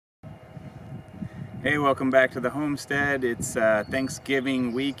Hey, welcome back to the homestead. It's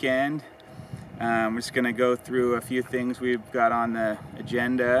Thanksgiving weekend. We're just going to go through a few things we've got on the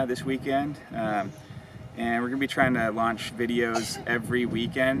agenda this weekend. And we're going to be trying to launch videos every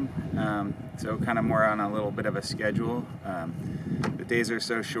weekend, so kind of more on a little bit of a schedule. The days are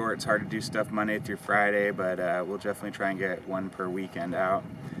so short, it's hard to do stuff Monday through Friday, but we'll definitely try and get one per weekend out.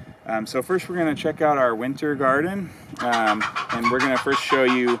 So first we're going to check out our winter garden, and we're going to first show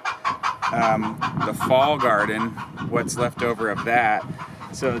you the fall garden, what's left over of that.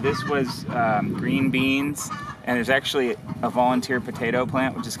 So this was green beans, and there's actually a volunteer potato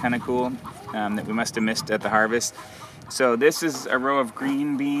plant, which is kind of cool, that we must have missed at the harvest. So this is a row of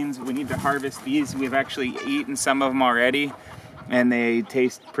green beans. We need to harvest these. We've actually eaten some of them already, and they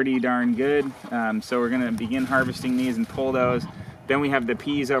taste pretty darn good. So we're gonna begin harvesting these and pull those. Then we have the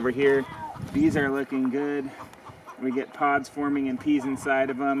peas over here. These are looking good. We get pods forming and peas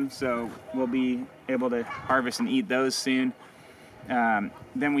inside of them, so we'll be able to harvest and eat those soon.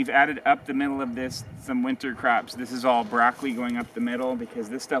 Then we've added up the middle of this some winter crops. This is all broccoli going up the middle because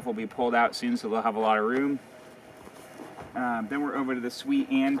this stuff will be pulled out soon, so they'll have a lot of room. Then we're over to the sweet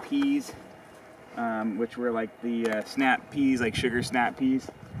and peas, which were like the snap peas, like sugar snap peas.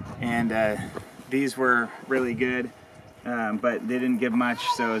 And these were really good, but they didn't give much,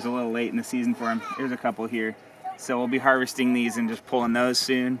 so it was a little late in the season for them. There's a couple here. So we'll be harvesting these and just pulling those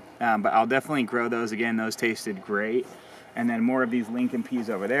soon, but I'll definitely grow those again. Those tasted great. And then more of these Lincoln peas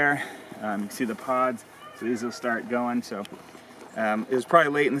over there. You can see the pods, so these will start going. So it was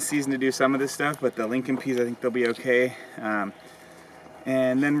probably late in the season to do some of this stuff, but the Lincoln peas, I think they'll be okay. And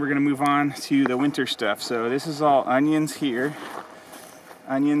then we're gonna move on to the winter stuff. So this is all onions here.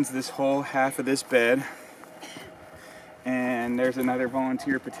 Onions, this whole half of this bed. And there's another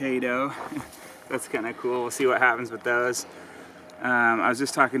volunteer potato. That's kind of cool. We'll see what happens with those. I was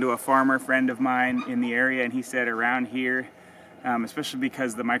just talking to a farmer friend of mine in the area, and he said around here, especially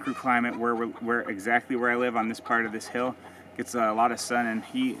because the microclimate where exactly where I live on this part of this hill gets a lot of sun, and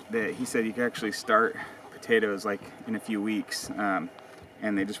he said you can actually start potatoes like in a few weeks,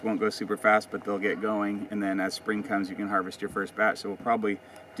 and they just won't go super fast, but they'll get going, and then as spring comes you can harvest your first batch. So we'll probably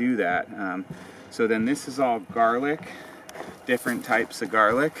do that. So then this is all garlic, different types of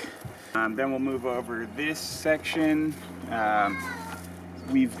garlic. Then we'll move over this section.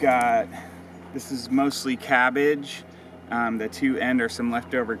 We've got, this is mostly cabbage. The two end are some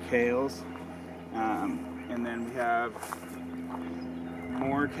leftover kales. And then we have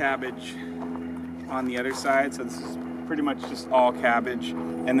more cabbage on the other side. So this is pretty much just all cabbage.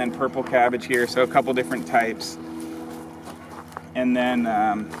 And then purple cabbage here, so a couple different types. And then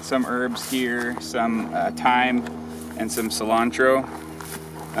some herbs here, some thyme and some cilantro.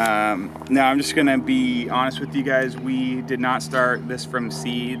 Now I'm just gonna be honest with you guys, we did not start this from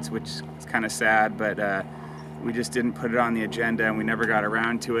seeds, which is kind of sad, but we just didn't put it on the agenda and we never got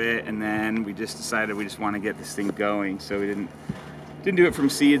around to it, and then we just decided we just want to get this thing going, so we didn't do it from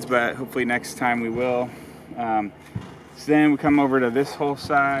seeds, but hopefully next time we will. So then we come over to this whole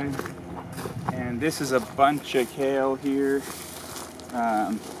side, and this is a bunch of kale here.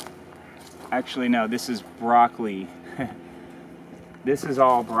 Actually no, this is broccoli. This is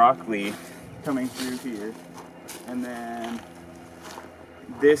all broccoli coming through here. And then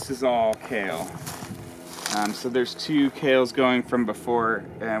this is all kale. So there's two kales going from before,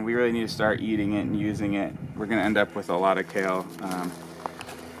 and we really need to start eating it and using it. We're gonna end up with a lot of kale.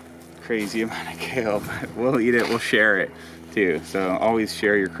 Crazy amount of kale, but we'll eat it, we'll share it too. So always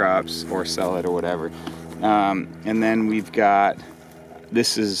share your crops or sell it or whatever. And then we've got,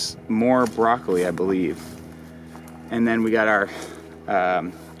 this is more broccoli, I believe. And then we got our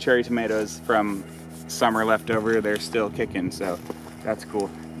cherry tomatoes from summer left over. They're still kicking, so that's cool.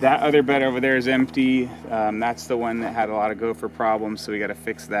 That other bed over there is empty. That's the one that had a lot of gopher problems, so we got to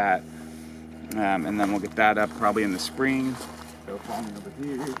fix that. And then we'll get that up probably in the spring. Go falling over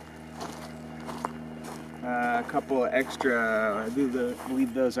here. A couple of extra, I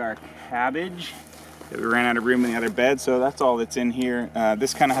believe those are cabbage that we ran out of room in the other bed, so that's all that's in here.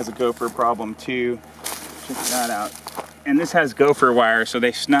 This kind of has a gopher problem too. Check that out. And this has gopher wire, so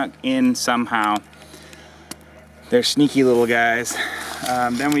they snuck in somehow. They're sneaky little guys.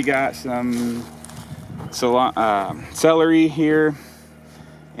 Then we got some celery here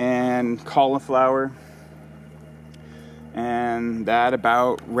and cauliflower. And that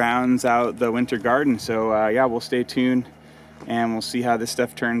about rounds out the winter garden. So yeah, we'll stay tuned and we'll see how this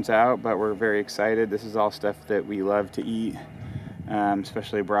stuff turns out, but we're very excited. This is all stuff that we love to eat,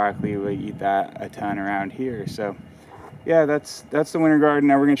 especially broccoli. We eat that a ton around here. So yeah, that's the winter garden.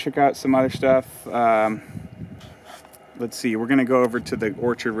 Now we're gonna check out some other stuff. let's see, we're gonna go over to the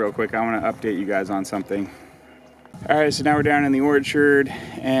orchard real quick. I wanna update you guys on something. All right, so now we're down in the orchard,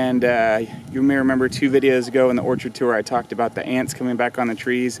 and you may remember 2 videos ago in the orchard tour I talked about the ants coming back on the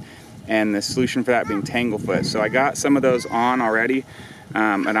trees and the solution for that being Tanglefoot. So I got some of those on already,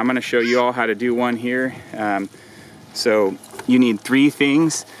 and I'm gonna show you all how to do one here. So you need 3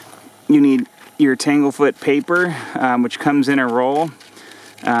 things. You need your Tanglefoot paper, which comes in a roll.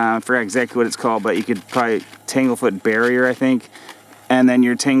 I forgot exactly what it's called, but you could probably Tanglefoot barrier, I think. And then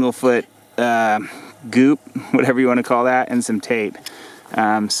your Tanglefoot goop, whatever you want to call that, and some tape.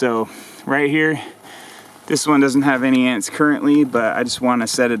 So right here, this one doesn't have any ants currently, but I just want to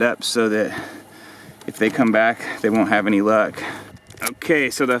set it up so that if they come back, they won't have any luck. Okay,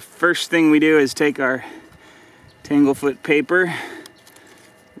 so the first thing we do is take our Tanglefoot paper,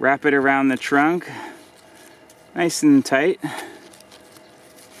 wrap it around the trunk, nice and tight,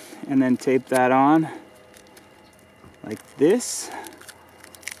 and then tape that on like this.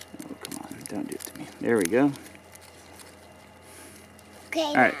 Oh, come on, don't do it to me. There we go. Okay,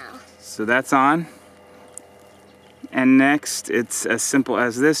 all right, so that's on. And next, it's as simple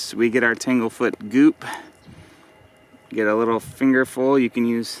as this. We get our Tanglefoot goop, get a little fingerful. You can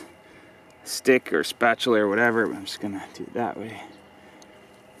use stick or spatula or whatever, but I'm just gonna do it that way.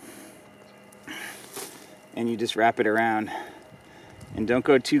 And you just wrap it around. And don't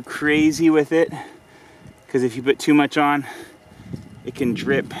go too crazy with it, because if you put too much on, it can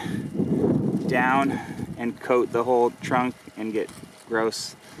drip down and coat the whole trunk and get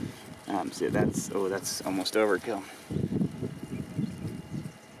gross. See, that's almost overkill.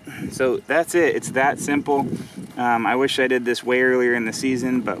 So that's it, it's that simple. I wish I did this way earlier in the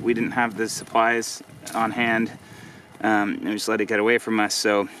season, but we didn't have the supplies on hand. And we just let it get away from us.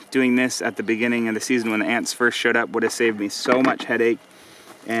 So doing this at the beginning of the season when the ants first showed up would have saved me so much headache,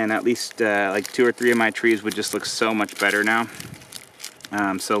 and at least like 2 or 3 of my trees would just look so much better now.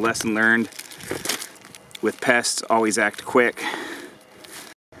 So lesson learned, with pests, always act quick.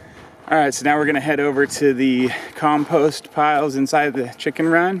 All right, so now we're gonna head over to the compost piles inside the chicken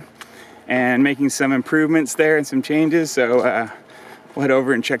run and making some improvements there and some changes. So we'll head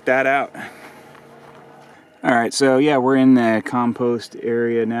over and check that out. All right, so yeah, we're in the compost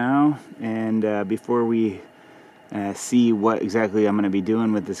area now, and before we see what exactly I'm gonna be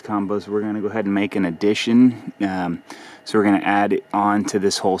doing with this compost, we're gonna go ahead and make an addition. So we're gonna add it on to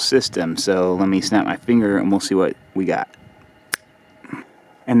this whole system. So let me snap my finger and we'll see what we got.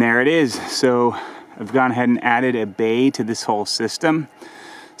 And there it is. So I've gone ahead and added a bay to this whole system.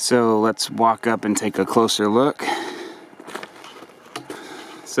 So let's walk up and take a closer look.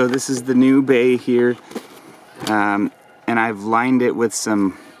 So this is the new bay here. And I've lined it with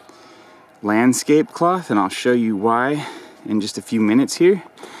some landscape cloth, and I'll show you why in just a few minutes here.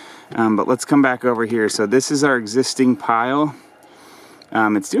 But let's come back over here. So this is our existing pile.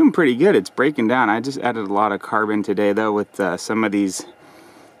 It's doing pretty good. It's breaking down. I just added a lot of carbon today though with some of these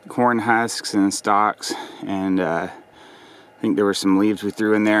corn husks and stalks, and I think there were some leaves we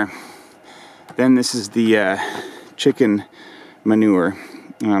threw in there. Then this is the chicken manure.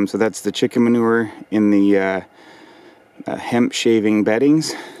 So that's the chicken manure in the hemp shaving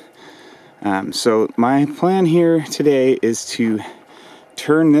beddings. So my plan here today is to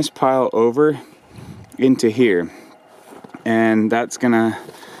turn this pile over into here, and that's gonna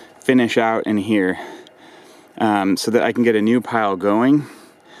finish out in here, so that I can get a new pile going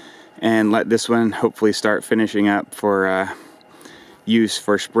and let this one hopefully start finishing up for use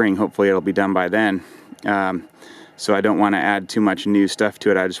for spring. Hopefully it'll be done by then. So I don't want to add too much new stuff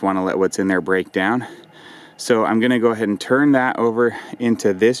to it. I just want to let what's in there break down. So I'm going to go ahead and turn that over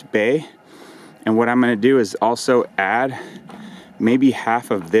into this bay. And what I'm going to do is also add maybe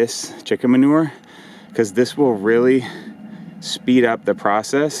half of this chicken manure, because this will really speed up the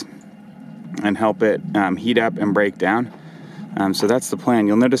process and help it heat up and break down. So that's the plan.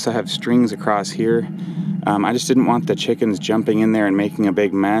 You'll notice I have strings across here. I just didn't want the chickens jumping in there and making a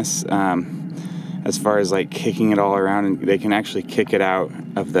big mess. As far as like kicking it all around, and they can actually kick it out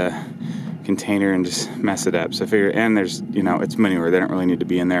of the container and just mess it up. So I figure, and there's, you know, it's manure, they don't really need to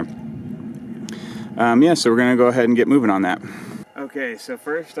be in there. Yeah, so we're gonna go ahead and get moving on that. Okay, so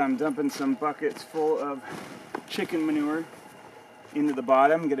first I'm dumping some buckets full of chicken manure into the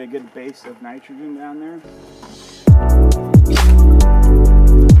bottom, get a good base of nitrogen down there.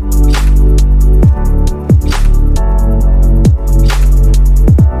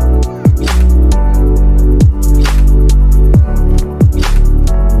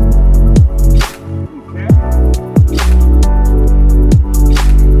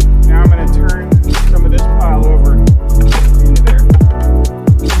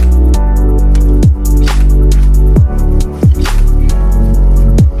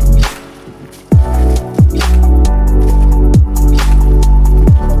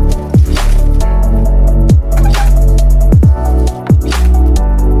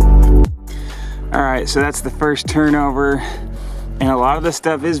 right, so that's the first turnover. And a lot of the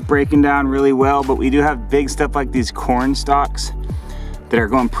stuff is breaking down really well, but we do have big stuff like these corn stalks that are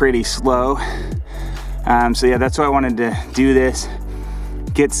going pretty slow. So yeah, that's why I wanted to do this.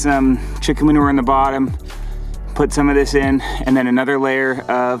 Get some chicken manure in the bottom, put some of this in, and then another layer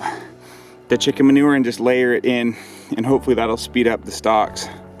of the chicken manure and just layer it in, and hopefully that'll speed up the stalks.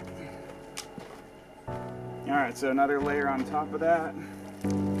 All right, so another layer on top of that.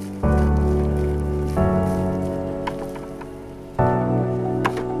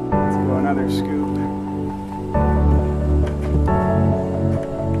 Let's go another scoop.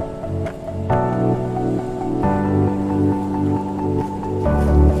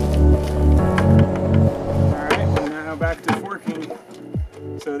 All right, and now back to forking.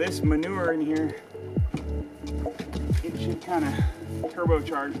 So this manure in here, it should kind of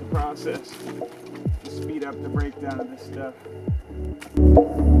turbocharge the process to speed up the breakdown of this stuff.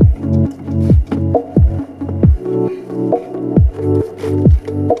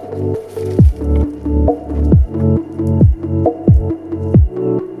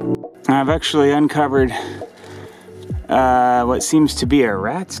 I've actually uncovered what seems to be a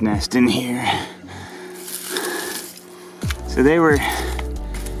rat's nest in here. So they were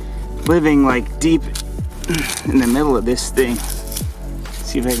living like deep in the middle of this thing. Let's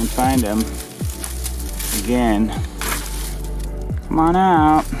see if I can find them again. Come on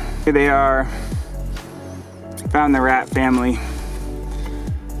out. Here they are. Found the rat family.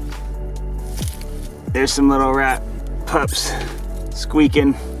 There's some little rat pups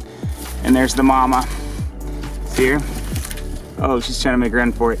squeaking, and there's the mama. See her? Oh, she's trying to make a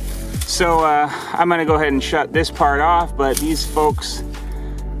run for it. So I'm gonna go ahead and shut this part off, but these folks,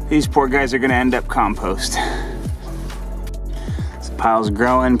 these poor guys are gonna end up compost. This pile's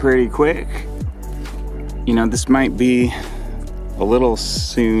growing pretty quick. You know, this might be a little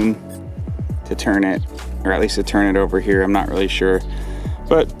soon to turn it, or at least to turn it over here. I'm not really sure,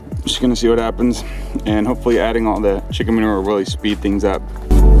 but I'm just gonna see what happens, and hopefully adding all the chicken manure will really speed things up.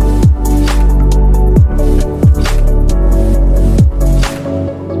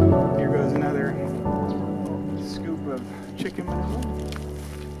 Here goes another scoop of chicken manure.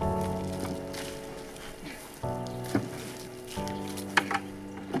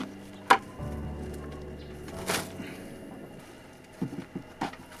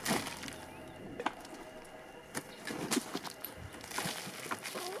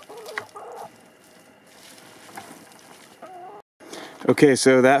 Okay,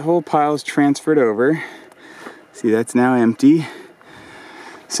 so that whole pile's transferred over. See, that's now empty.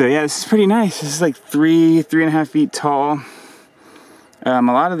 So yeah, this is pretty nice. This is like 3.5 feet tall. A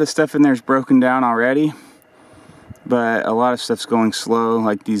lot of the stuff in there is broken down already, but a lot of stuff's going slow,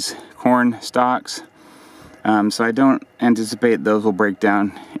 like these corn stalks. So I don't anticipate those will break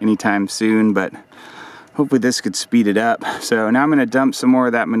down anytime soon, but hopefully this could speed it up. So now I'm gonna dump some more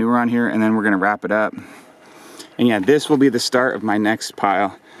of that manure on here, and then we're gonna wrap it up. And yeah, this will be the start of my next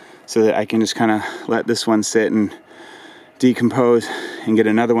pile, so that I can just kind of let this one sit and decompose and get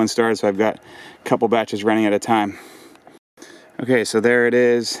another one started, so I've got a couple batches running at a time. Okay, so there it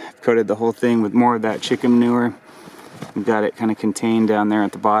is. I've coated the whole thing with more of that chicken manure. I've got it kind of contained down there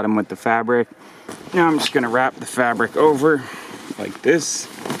at the bottom with the fabric. Now I'm just gonna wrap the fabric over like this.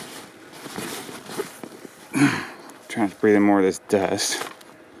 Trying to breathe in more of this dust.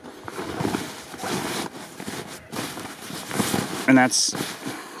 And that's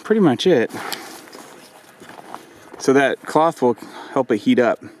pretty much it. So that cloth will help it heat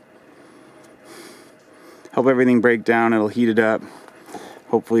up. Help everything break down, it'll heat it up.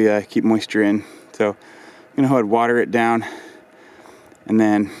 Hopefully keep moisture in. So I'm gonna go ahead and water it down and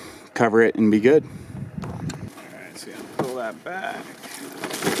then cover it and be good. All right, so I'm gonna pull that back.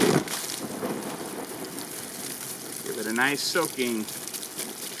 Give it a nice soaking.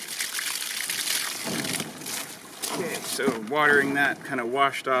 Okay, so watering that kind of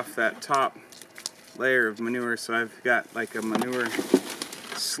washed off that top layer of manure, so I've got like a manure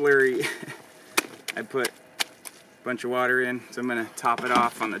slurry. I put a bunch of water in, so I'm going to top it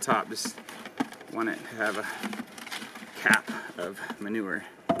off on the top. Just want it to have a cap of manure.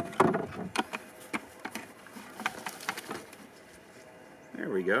 There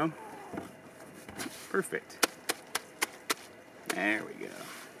we go. Perfect. There we go.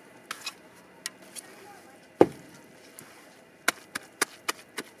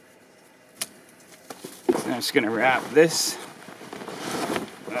 I'm just going to wrap this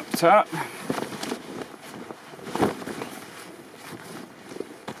up top.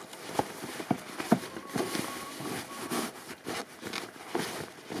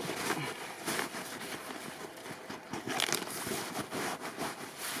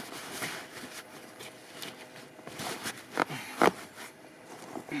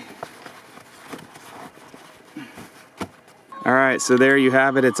 All right, so there you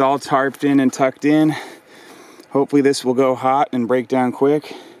have it. It's all tarped in and tucked in. Hopefully this will go hot and break down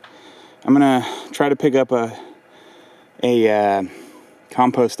quick. I'm gonna try to pick up a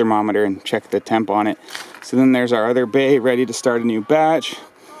compost thermometer and check the temp on it. So then there's our other bay ready to start a new batch.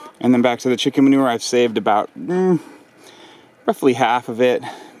 And then back to the chicken manure, I've saved about roughly half of it,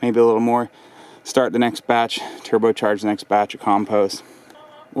 maybe a little more. Start the next batch, turbocharge the next batch of compost.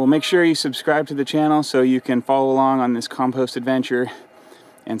 Well, make sure you subscribe to the channel so you can follow along on this compost adventure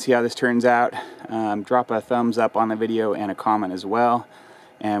and see how this turns out. Drop a thumbs up on the video and a comment as well.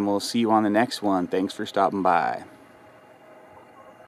 And we'll see you on the next one. Thanks for stopping by.